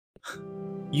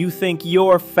You think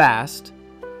you're fast?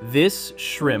 This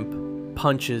shrimp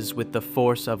punches with the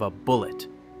force of a bullet,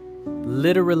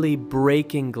 literally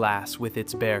breaking glass with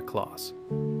its bare claws.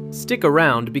 Stick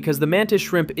around because the mantis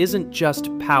shrimp isn't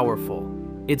just powerful,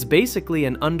 it's basically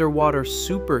an underwater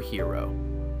superhero.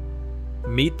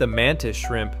 Meet the mantis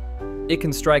shrimp. It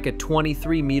can strike at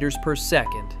 23 meters per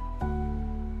second.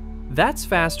 That's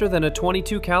faster than a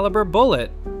 .22 caliber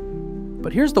bullet.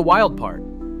 But here's the wild part.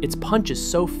 Its punch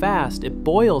is so fast it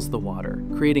boils the water,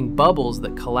 creating bubbles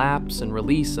that collapse and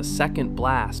release a second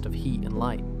blast of heat and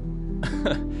light.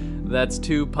 That's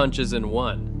 2 punches in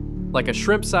 1, like a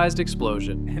shrimp-sized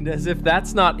explosion. And as if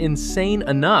that's not insane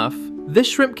enough, this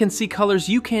shrimp can see colors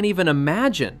you can't even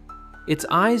imagine. Its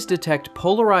eyes detect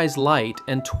polarized light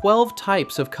and 12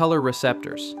 types of color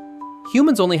receptors.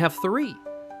 Humans only have 3.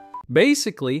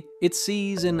 Basically, it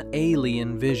sees in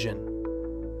alien vision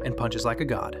and punches like a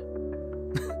god.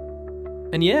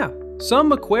 And yeah,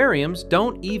 some aquariums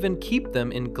don't even keep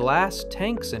them in glass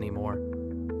tanks anymore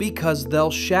because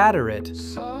they'll shatter it.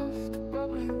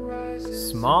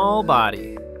 Small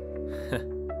body,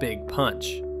 big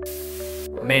punch.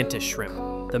 Mantis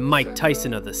shrimp, the Mike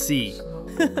Tyson of the sea.